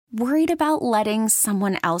Worried about letting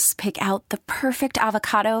someone else pick out the perfect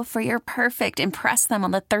avocado for your perfect impress them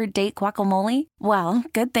on the third date guacamole? Well,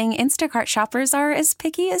 good thing Instacart shoppers are as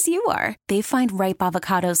picky as you are. They find ripe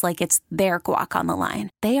avocados like it's their guac on the line.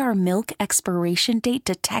 They are milk expiration date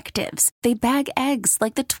detectives. They bag eggs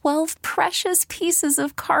like the 12 precious pieces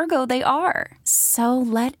of cargo they are. So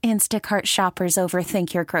let Instacart shoppers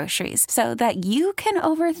overthink your groceries so that you can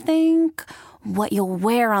overthink what you'll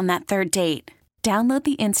wear on that third date. Download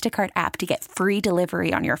the Instacart app to get free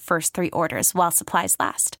delivery on your first 3 orders while supplies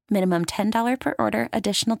last. Minimum $10 per order.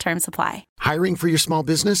 Additional terms apply. Hiring for your small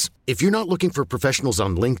business? If you're not looking for professionals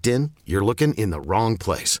on LinkedIn, you're looking in the wrong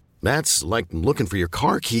place. That's like looking for your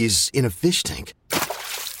car keys in a fish tank.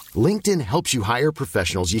 LinkedIn helps you hire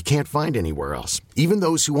professionals you can't find anywhere else, even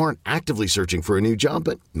those who aren't actively searching for a new job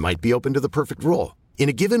but might be open to the perfect role. In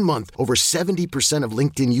a given month, over 70% of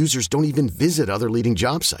LinkedIn users don't even visit other leading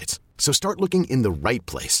job sites. So start looking in the right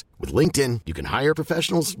place. With LinkedIn, you can hire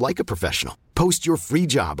professionals like a professional. Post your free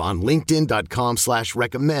job on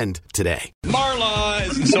linkedin.com/recommend today. Marla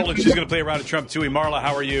is in Seoul, and she's going to play around at Trump Toohey. Marla,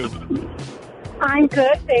 how are you? I'm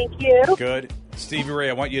good, thank you. Good. Stevie Ray,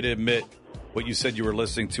 I want you to admit what you said you were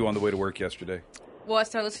listening to on the way to work yesterday. Well, I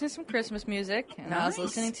started listening to some Christmas music, and I was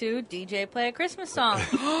listening to DJ play a Christmas song.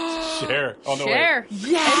 Cher. Oh, no, Cher. wait. It's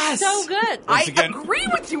Yes! so good. I agree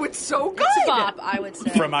with you. It's so good. It's a bop, I would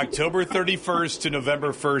say. From October 31st to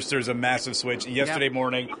November 1st, there's a massive switch. Yesterday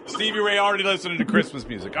morning, Stevie Ray already listening to Christmas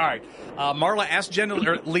music. All right. Marla, ask Jen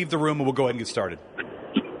to leave the room, and we'll go ahead and get started.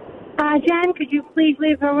 Jen, could you please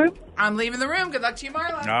leave the room? I'm leaving the room. Good luck to you,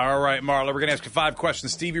 Marla. All right, Marla, we're going to ask you 5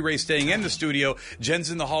 questions. Stevie Ray's staying in the studio. Jen's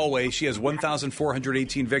in the hallway. She has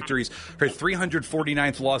 1,418 victories. Her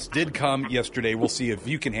 349th loss did come yesterday. We'll see if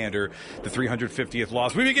you can hand her the 350th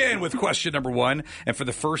loss. We begin with question number 1. And for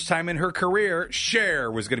the first time in her career,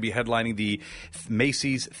 Cher was going to be headlining the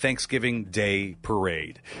Macy's Thanksgiving Day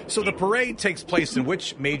Parade. So the parade takes place in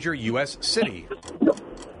which major U.S. city?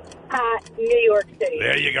 New York City.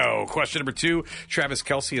 There you go. Question number 2. Travis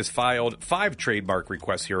Kelce has filed 5 trademark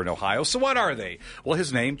requests here in Ohio. So what are they? Well,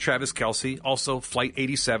 his name, Travis Kelce, also Flight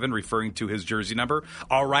 87, referring to his jersey number.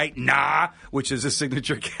 All right, nah, which is his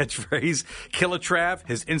signature catchphrase. Killatrav,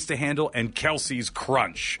 his Insta handle, and Kelce's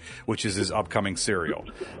Crunch, which is his upcoming cereal.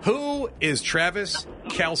 Who is Travis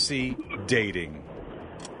Kelce dating?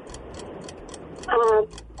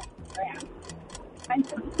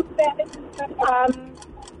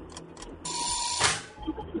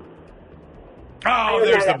 Oh,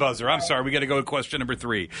 there's the buzzer. I'm sorry. We got to go to question number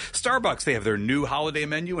 3. Starbucks, they have their new holiday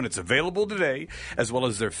menu, and it's available today, as well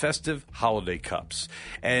as their festive holiday cups.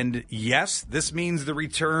 And yes, this means the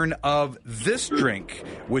return of this drink,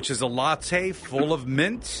 which is a latte full of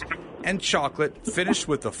mint and chocolate, finished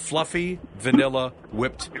with a fluffy vanilla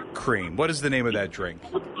whipped cream. What is the name of that drink?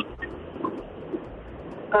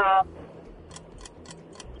 A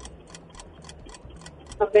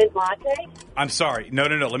mint latte? I'm sorry. No.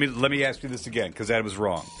 Let me ask you this again, because that was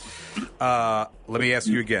wrong. Let me ask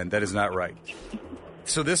you again. That is not right.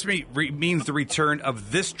 So this means the return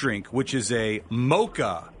of this drink, which is a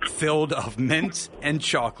mocha filled of mint and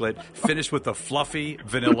chocolate, finished with a fluffy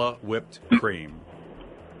vanilla whipped cream.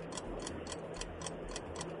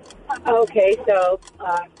 Okay, so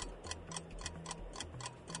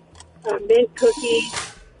mint cookie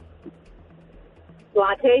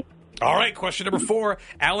latte. All right, question number 4.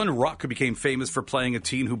 Alan Ruck, who became famous for playing a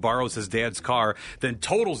teen who borrows his dad's car, then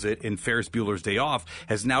totals it in Ferris Bueller's Day Off,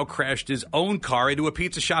 has now crashed his own car into a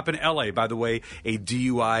pizza shop in L.A. By the way, a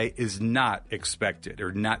DUI is not expected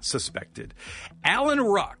or not suspected. Alan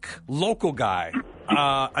Ruck, local guy,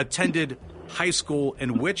 attended high school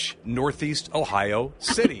in which Northeast Ohio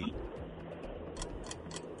city?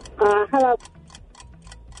 Hello.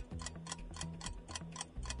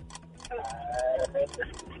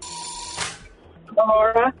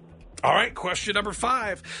 Laura. All right, question number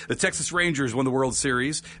 5. The Texas Rangers won the World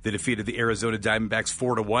Series. They defeated the Arizona Diamondbacks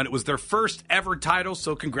 4-1. It was their first ever title,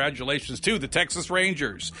 so congratulations to the Texas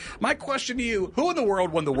Rangers. My question to you, who in the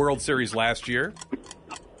world won the World Series last year?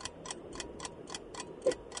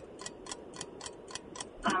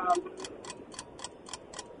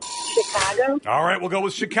 Chicago. All right, we'll go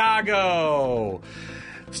with Chicago.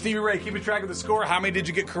 Stevie Ray, keeping track of the score. How many did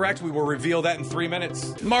you get correct? We will reveal that in 3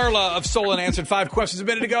 minutes. Marla of Solon answered 5 questions a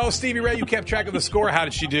minute ago. Stevie Ray, you kept track of the score. How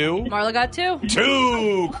did she do? Marla got 2.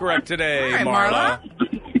 2 correct today, All right, Marla.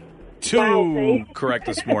 Marla. Two correct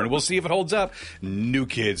this morning. We'll see if it holds up. New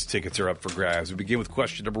Kids tickets are up for grabs. We begin with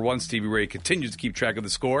question number 1. Stevie Ray continues to keep track of the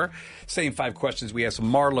score. Same 5 questions we asked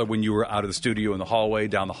Marla when you were out of the studio in the hallway,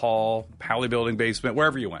 down the hall, Pally Building basement,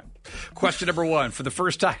 wherever you went. Question number 1. For the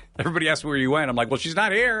first time, everybody asked me where you went. I'm like, well, she's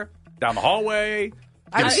not here. Down the hallway.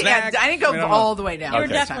 I didn't go all the way down. You were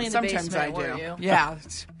definitely in the Sometimes basement, I do. weren't you? Yeah,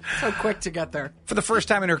 it's so quick to get there. For the first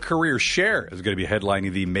time in her career, Cher is going to be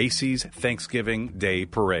headlining the Macy's Thanksgiving Day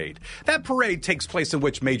Parade. That parade takes place in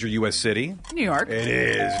which major U.S. city? New York. It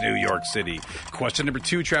is New York City. Question number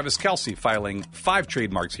 2, Travis Kelce filing 5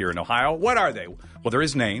 trademarks here in Ohio. What are they? Well, they're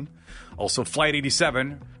his name. Also, Flight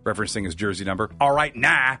 87, referencing his jersey number. All right,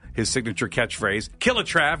 nah, his signature catchphrase.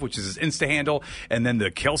 Killatrav, which is his Insta handle. And then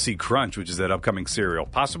the Kelsey Crunch, which is that upcoming cereal.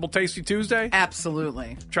 Possible Tasty Tuesday?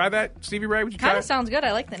 Absolutely. Try that, Stevie Ray? Would you try Kind it? of sounds good.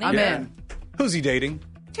 I like the name. I'm in. Who's he dating?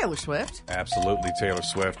 Taylor Swift. Absolutely, Taylor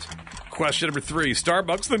Swift. Question number 3.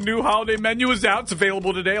 Starbucks, the new holiday menu is out. It's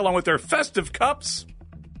available today along with their festive cups,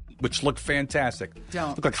 which look fantastic.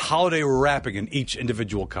 Look like holiday wrapping in each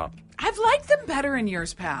individual cup. I've liked them better in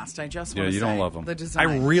years past. I just want to say. You don't love them. The design.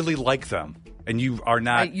 I really like them. And you are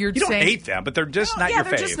not, you don't hate them, but they're just not your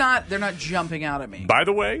fave. They're not jumping out at me. By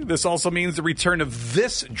the way, this also means the return of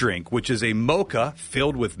this drink, which is a mocha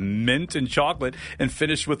filled with mint and chocolate and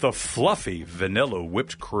finished with a fluffy vanilla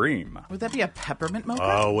whipped cream. Would that be a peppermint mocha?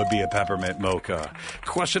 Oh, it would be a peppermint mocha.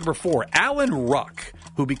 Question number 4. Alan Ruck,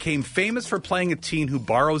 who became famous for playing a teen who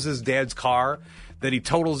borrows his dad's car, then he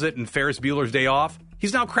totals it in Ferris Bueller's Day Off.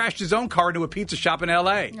 He's now crashed his own car into a pizza shop in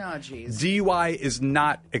L.A. Oh, jeez. DUI is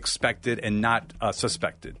not expected and not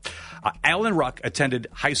suspected. Alan Ruck attended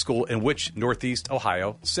high school in which Northeast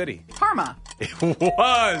Ohio city? Parma. It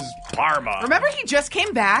was Parma. Remember he just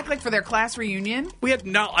came back, for their class reunion? We had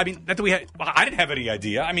I didn't have any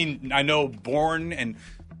idea. I mean, I know born and,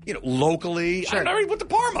 locally. Sure. I went to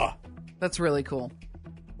Parma. That's really cool.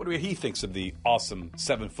 What do he thinks of the awesome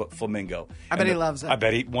 7-foot flamingo? I bet he loves it. I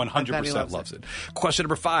bet he 100% loves it. Question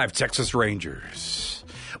number 5, Texas Rangers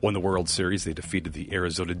won the World Series. They defeated the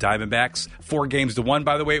Arizona Diamondbacks 4-1.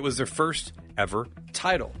 By the way, it was their first ever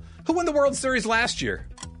title. Who won the World Series last year?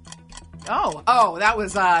 Oh, that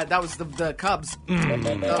was the Cubs.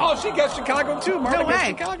 Oh, she guessed Chicago too. Marla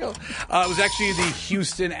guessed Chicago. It was actually the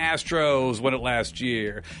Houston Astros won it last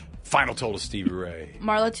year. Final total, Stevie Ray.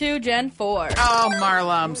 Marla 2, Jen 4. Oh,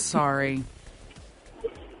 Marla, I'm sorry.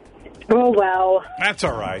 Oh, well. That's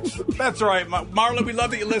all right. That's all right. Marla, we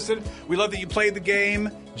love that you listened. We love that you played the game.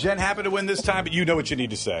 Jen happened to win this time, but you know what you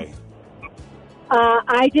need to say.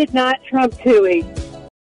 I did not trump Toohey.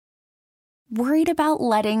 Worried about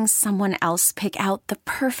letting someone else pick out the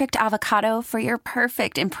perfect avocado for your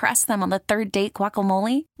perfect impress them on the third date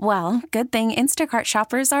guacamole? Well, good thing Instacart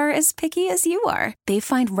shoppers are as picky as you are. They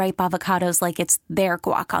find ripe avocados like it's their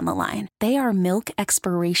guac on the line. They are milk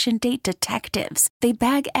expiration date detectives. They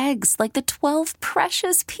bag eggs like the 12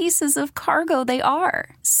 precious pieces of cargo they are.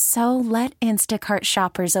 So let Instacart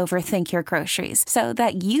shoppers overthink your groceries so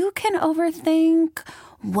that you can overthink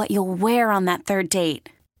what you'll wear on that third date.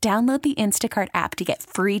 Download the Instacart app to get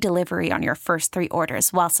free delivery on your first 3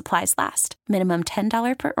 orders while supplies last. Minimum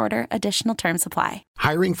 $10 per order. Additional terms apply.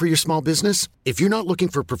 Hiring for your small business? If you're not looking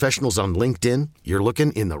for professionals on LinkedIn, you're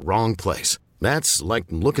looking in the wrong place. That's like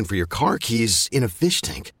looking for your car keys in a fish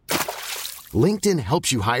tank. LinkedIn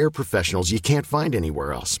helps you hire professionals you can't find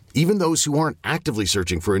anywhere else, even those who aren't actively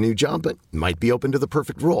searching for a new job but might be open to the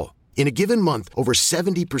perfect role. In a given month, over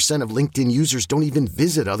 70% of LinkedIn users don't even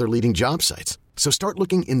visit other leading job sites. So start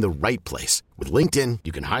looking in the right place. With LinkedIn,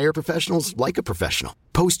 you can hire professionals like a professional.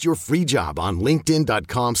 Post your free job on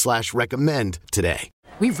linkedin.com/recommend today.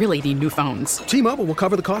 We really need new phones. T-Mobile will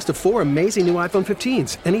cover the cost of 4 amazing new iPhone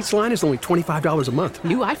 15s, and each line is only $25 a month.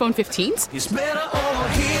 New iPhone 15s? It's better over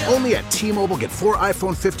here. Only at T-Mobile, get 4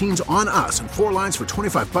 iPhone 15s on us and 4 lines for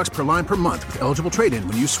 $25 per line per month with eligible trade-in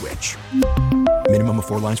when you switch. Minimum of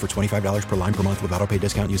 4 lines for $25 per line per month with autopay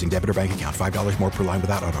discount using debit or bank account. $5 more per line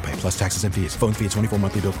without autopay, plus taxes and fees. Phone fee at 24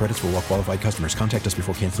 monthly bill credits for well-qualified customers. Contact us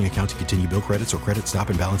before canceling account to continue bill credits or credit stop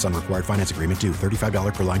and balance on required finance agreement due.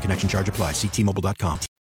 $35 per line connection charge applies. See T-Mobile.com.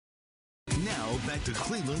 Now back to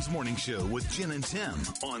Cleveland's Morning Show with Jen and Tim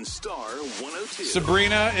on Star 102.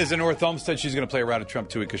 Sabrina is in North Olmsted. She's going to play around at Trump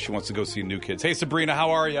Toohey because she wants to go see New Kids. Hey, Sabrina,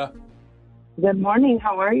 how are you? Good morning.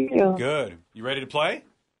 How are you? Good. You ready to play?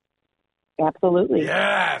 Absolutely.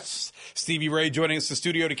 Yes. Stevie Ray joining us in the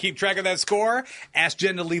studio to keep track of that score. Ask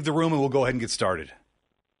Jen to leave the room and we'll go ahead and get started.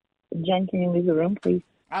 Jen, can you leave the room, please?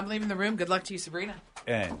 I'm leaving the room. Good luck to you, Sabrina.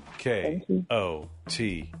 NKOTB.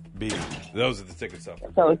 Those are the tickets up.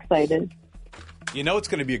 So excited. You know it's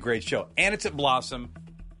going to be a great show. And it's at Blossom.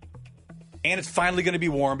 And it's finally going to be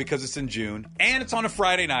warm because it's in June. And it's on a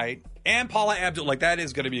Friday night. And Paula Abdul, like, that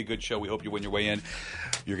is going to be a good show. We hope you win your way in.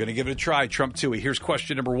 You're going to give it a try, Trump Toohey. Here's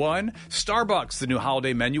question number 1. Starbucks, the new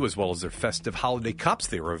holiday menu, as well as their festive holiday cups.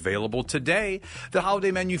 They are available today. The holiday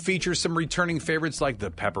menu features some returning favorites like the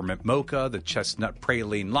peppermint mocha, the chestnut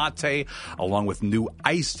praline latte, along with new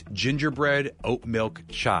iced gingerbread oat milk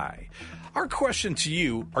chai. Our question to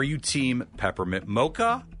you, are you team peppermint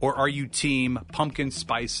mocha or are you team pumpkin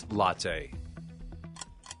spice latte?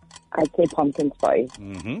 I'd say pumpkin spice.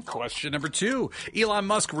 Question number 2. Elon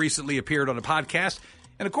Musk recently appeared on a podcast,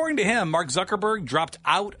 and according to him, Mark Zuckerberg dropped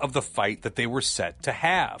out of the fight that they were set to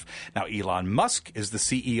have. Now, Elon Musk is the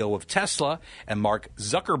CEO of Tesla, and Mark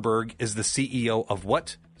Zuckerberg is the CEO of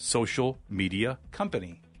what social media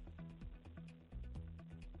company?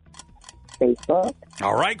 Facebook.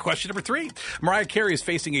 All right, question number 3. Mariah Carey is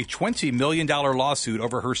facing a $20 million lawsuit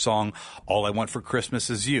over her song, All I Want for Christmas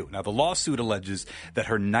Is You. Now, the lawsuit alleges that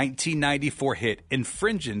her 1994 hit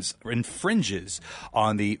infringes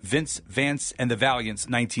on the Vince Vance and the Valiant's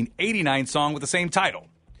 1989 song with the same title.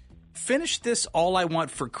 Finish this All I Want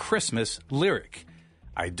for Christmas lyric.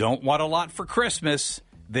 I don't want a lot for Christmas.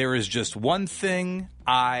 There is just one thing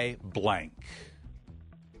I blank.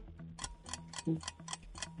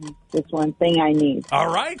 Just one thing I need.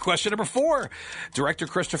 All right, question number 4. Director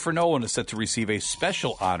Christopher Nolan is set to receive a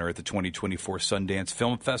special honor at the 2024 Sundance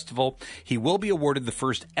Film Festival. He will be awarded the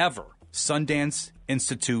first ever Sundance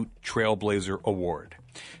Institute Trailblazer Award.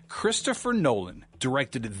 Christopher Nolan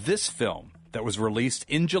directed this film that was released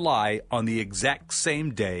in July on the exact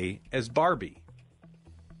same day as Barbie.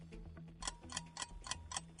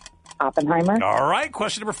 Oppenheimer. All right,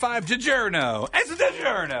 question number 5. DiGiorno. It's a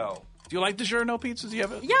DiGiorno. Do you like DiGiorno pizzas? Do you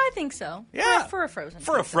have it? Yeah, I think so. Yeah. For a frozen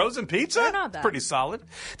pizza. For a frozen pizza? They're not bad. Pretty solid.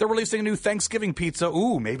 They're releasing a new Thanksgiving pizza.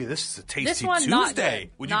 Ooh, maybe this is a tasty this one, Tuesday. Not good.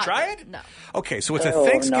 Would not you try good. it? No. Okay, so it's a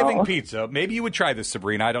Thanksgiving pizza. Maybe you would try this,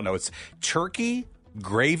 Sabrina. I don't know. It's turkey,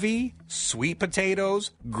 gravy, sweet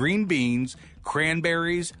potatoes, green beans,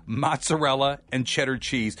 cranberries, mozzarella, and cheddar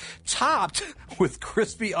cheese, topped with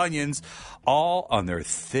crispy onions, all on their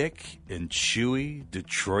thick and chewy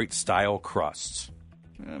Detroit-style crusts.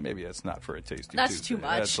 Maybe that's not for a tasty That's Tuesday. too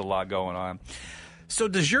much. That's a lot going on. So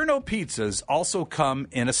DiGiorno pizzas also come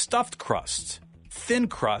in a stuffed crust, thin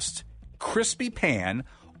crust, crispy pan,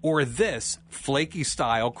 or this flaky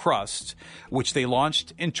style crust, which they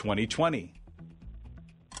launched in 2020.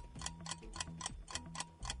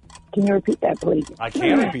 Can you repeat that, please? I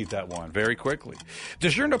can repeat that one very quickly.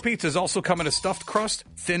 DiGiorno pizzas also come in a stuffed crust,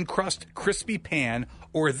 thin crust, crispy pan,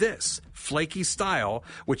 or this flaky style,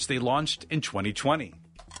 which they launched in 2020.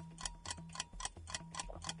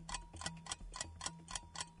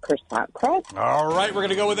 Croissant crust. All right, we're going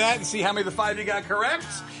to go with that and see how many of the 5 you got correct.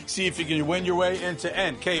 See if you can win your way into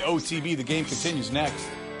NKOTB. The game continues next.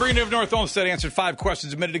 Sabrina of North Olmsted answered 5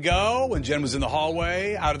 questions a minute ago when Jen was in the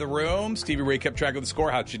hallway, out of the room. Stevie Ray kept track of the score.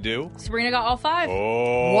 How'd you do? Sabrina got all 5.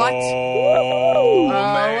 Oh, What?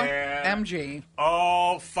 man. OMG.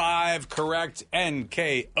 All 5 correct.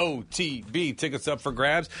 NKOTB. Tickets up for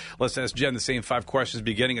grabs. Let's ask Jen the same 5 questions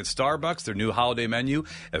beginning at Starbucks, their new holiday menu,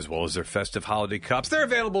 as well as their festive holiday cups. They're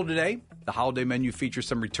available today. The holiday menu features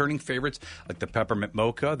some returning favorites like the peppermint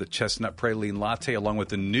mocha, the chestnut praline latte, along with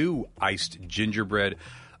the new iced gingerbread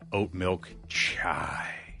oat milk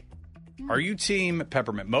chai. Are you team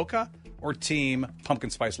peppermint mocha or team pumpkin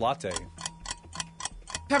spice latte?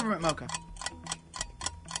 Peppermint mocha.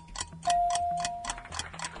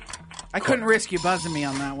 I couldn't risk you buzzing me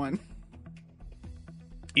on that one.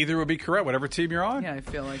 Either would be correct, whatever team you're on. Yeah, I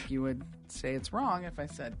feel like you would say it's wrong if I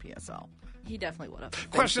said PSL. He definitely would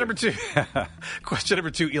have. Question number 2. Question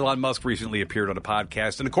number 2. Elon Musk recently appeared on a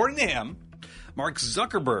podcast, and according to him, Mark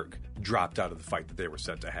Zuckerberg dropped out of the fight that they were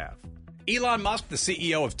set to have. Elon Musk, the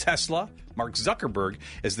CEO of Tesla. Mark Zuckerberg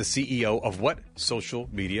is the CEO of what social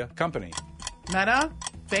media company? Meta?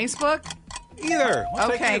 Facebook? Either. We'll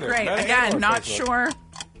take Okay, either. great. Meta Again, or not Facebook. sure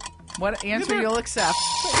what answer Either. you'll accept.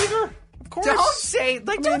 Either. Of course. Don't say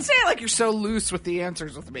it like you're so loose with the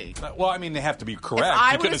answers with me. Well, I mean, they have to be correct. If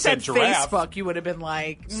I You would could have said giraffe. Facebook, you would have been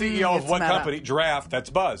like, CEO of it's what Meta. company? Giraffe. That's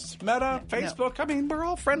Buzz. Meta, Facebook. I mean, we're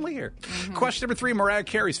all friendly here. Question number 3. Mariah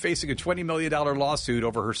Carey's facing a $20 million lawsuit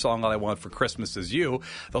over her song All I Want for Christmas Is You.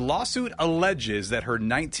 The lawsuit alleges that her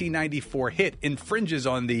 1994 hit infringes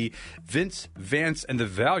on the Vince Vance and the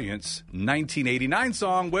Valiant's 1989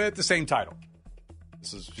 song with the same title.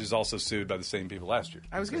 She's also sued by the same people last year.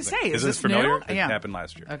 I was going to say, is Isn't this this familiar? new? It Yeah. happened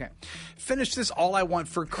last year. Okay. Finish this All I Want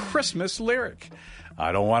for Christmas lyric.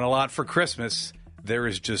 I don't want a lot for Christmas. There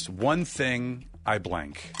is just one thing I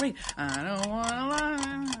blank. Wait, I don't want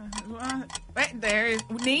to lie. Wait, there is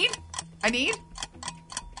need? I need?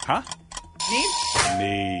 Huh? Need?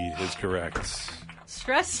 Need is correct.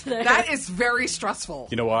 Stress there. That is very stressful.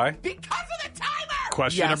 You know why? Because of the timer!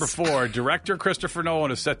 Question number 4. Director Christopher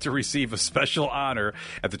Nolan is set to receive a special honor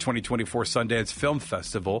at the 2024 Sundance Film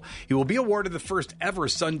Festival. He will be awarded the first ever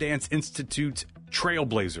Sundance Institute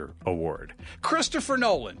Trailblazer Award. Christopher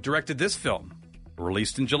Nolan directed this film,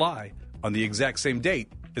 released in July, on the exact same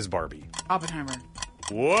date as Barbie. Oppenheimer.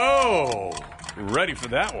 Whoa! Ready for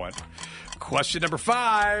that one. Question number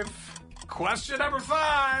 5. Question number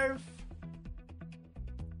 5.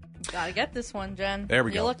 Gotta get this one, Jen. There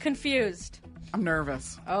we You go. look confused. I'm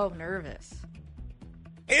nervous. Oh, nervous.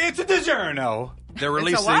 It's a DiGiorno. They're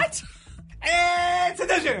releasing. It's a what? It's a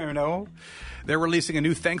DiGiorno. They're releasing a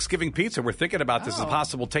new Thanksgiving pizza. We're thinking about this as a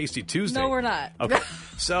possible Tasty Tuesday. No, we're not. Okay.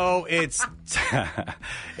 So it's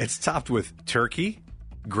topped with turkey,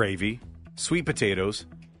 gravy, sweet potatoes,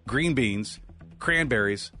 green beans,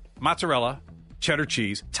 cranberries, mozzarella, cheddar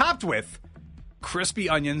cheese, topped with crispy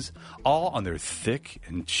onions, all on their thick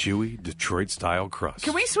and chewy Detroit-style crust.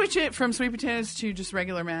 Can we switch it from sweet potatoes to just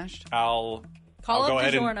regular mashed? I'll Call go up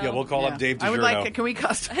ahead DiGiorno. and we'll call up Dave DiGiorno. I would like it. Can we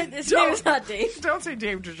custom? His name's not Dave. Don't say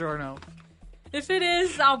Dave DiGiorno. If it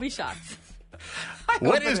is, I'll be shocked.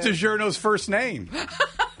 What is DiGiorno's first name?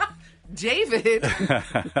 David.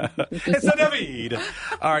 It's a David.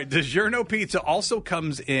 All right, DiGiorno pizza also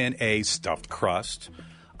comes in a stuffed crust,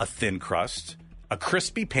 a thin crust, a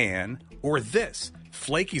crispy pan, or this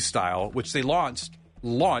flaky style, which they launched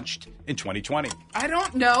in 2020. I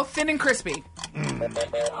don't know. Thin and crispy.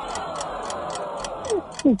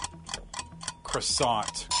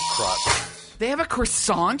 Croissant crust. They have a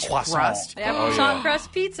croissant crust? They have a croissant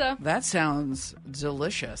crust pizza. That sounds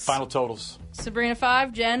delicious. Final totals. Sabrina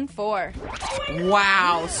 5, Jen 4.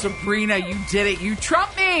 Wow, Sabrina, you did it. You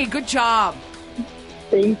trumped me. Good job.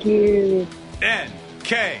 Thank you.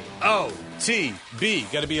 NKOTB.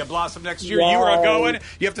 Got to be a Blossom next year. Yes. You are going.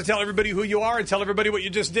 You have to tell everybody who you are and tell everybody what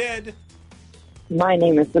you just did. My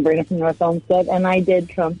name is Sabrina from North Olmsted, and I did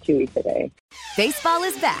trump Toohey today. Baseball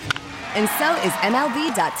is back, and so is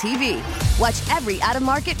MLB.tv. Watch every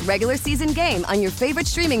out-of-market regular season game on your favorite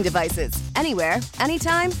streaming devices, anywhere,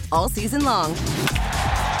 anytime, all season long.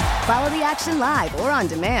 Follow the action live or on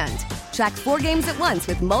demand. Track 4 games at once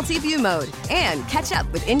with multi-view mode and catch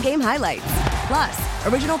up with in-game highlights. Plus,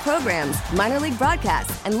 original programs, minor league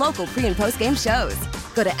broadcasts, and local pre- and post-game shows.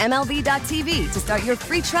 Go to MLB.tv to start your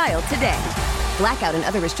free trial today. Blackout and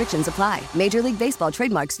other restrictions apply. Major League Baseball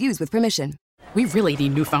trademarks used with permission. We really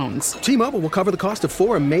need new phones. T-Mobile will cover the cost of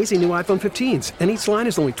 4 amazing new iPhone 15s, and each line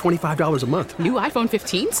is only $25 a month. New iPhone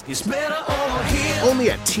 15s? It's better over here.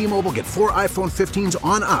 Only at T-Mobile, get 4 iPhone 15s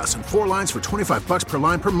on us and 4 lines for $25 per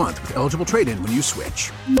line per month with eligible trade-in when you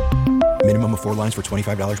switch. Minimum of 4 lines for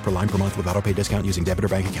 $25 per line per month with autopay discount using debit or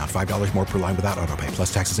bank account. $5 more per line without autopay,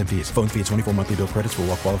 plus taxes and fees. Phone fee at 24 monthly bill credits for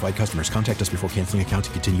well-qualified customers. Contact us before canceling account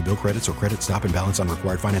to continue bill credits or credit stop and balance on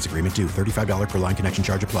required finance agreement due. $35 per line connection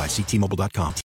charge applies. See T-Mobile.com.